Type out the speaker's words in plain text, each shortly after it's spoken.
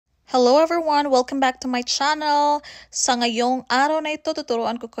Hello everyone! Welcome back to my channel. Sa ngayong araw na ito,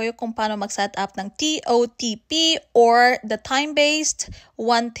 tuturuan ko kayo kung paano mag-set up ng TOTP or the time-based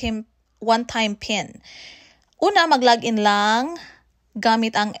one-time PIN. Una, mag-login lang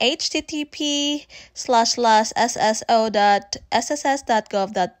gamit ang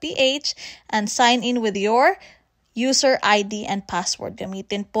http://sso.sss.gov.ph and sign in with your user ID and password.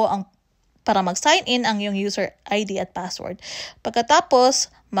 Gamitin po para mag-sign in ang yung user ID at password. Pagkatapos,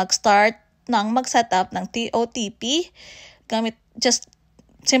 mag-start ng mag-setup ng TOTP. Just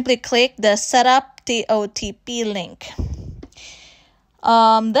simply click the setup TOTP link.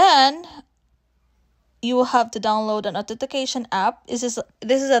 Then, you will have to download an authentication app. This is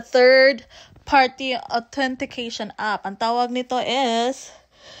a third-party authentication app. Ang tawag nito is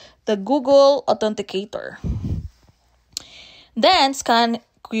the Google Authenticator. Then, scan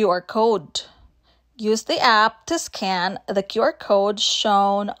QR code. Use the app to scan the QR code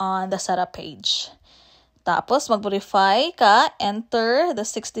shown on the setup page. Tapos, mag-verify ka, enter the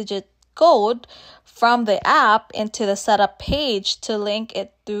 6-digit code from the app into the setup page to link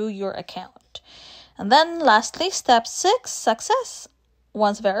it to your account. And then, lastly, step 6, success.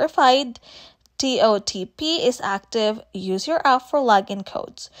 Once verified, TOTP is active. Use your app for login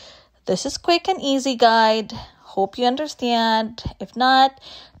codes. This is quick and easy guide. Hope you understand. If not,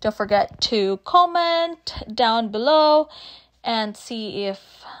 don't forget to comment down below and see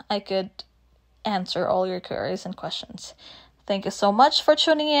if I could answer all your queries and questions. Thank you so much for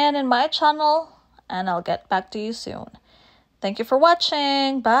tuning in my channel, and I'll get back to you soon. Thank you for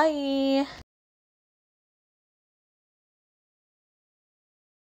watching. Bye!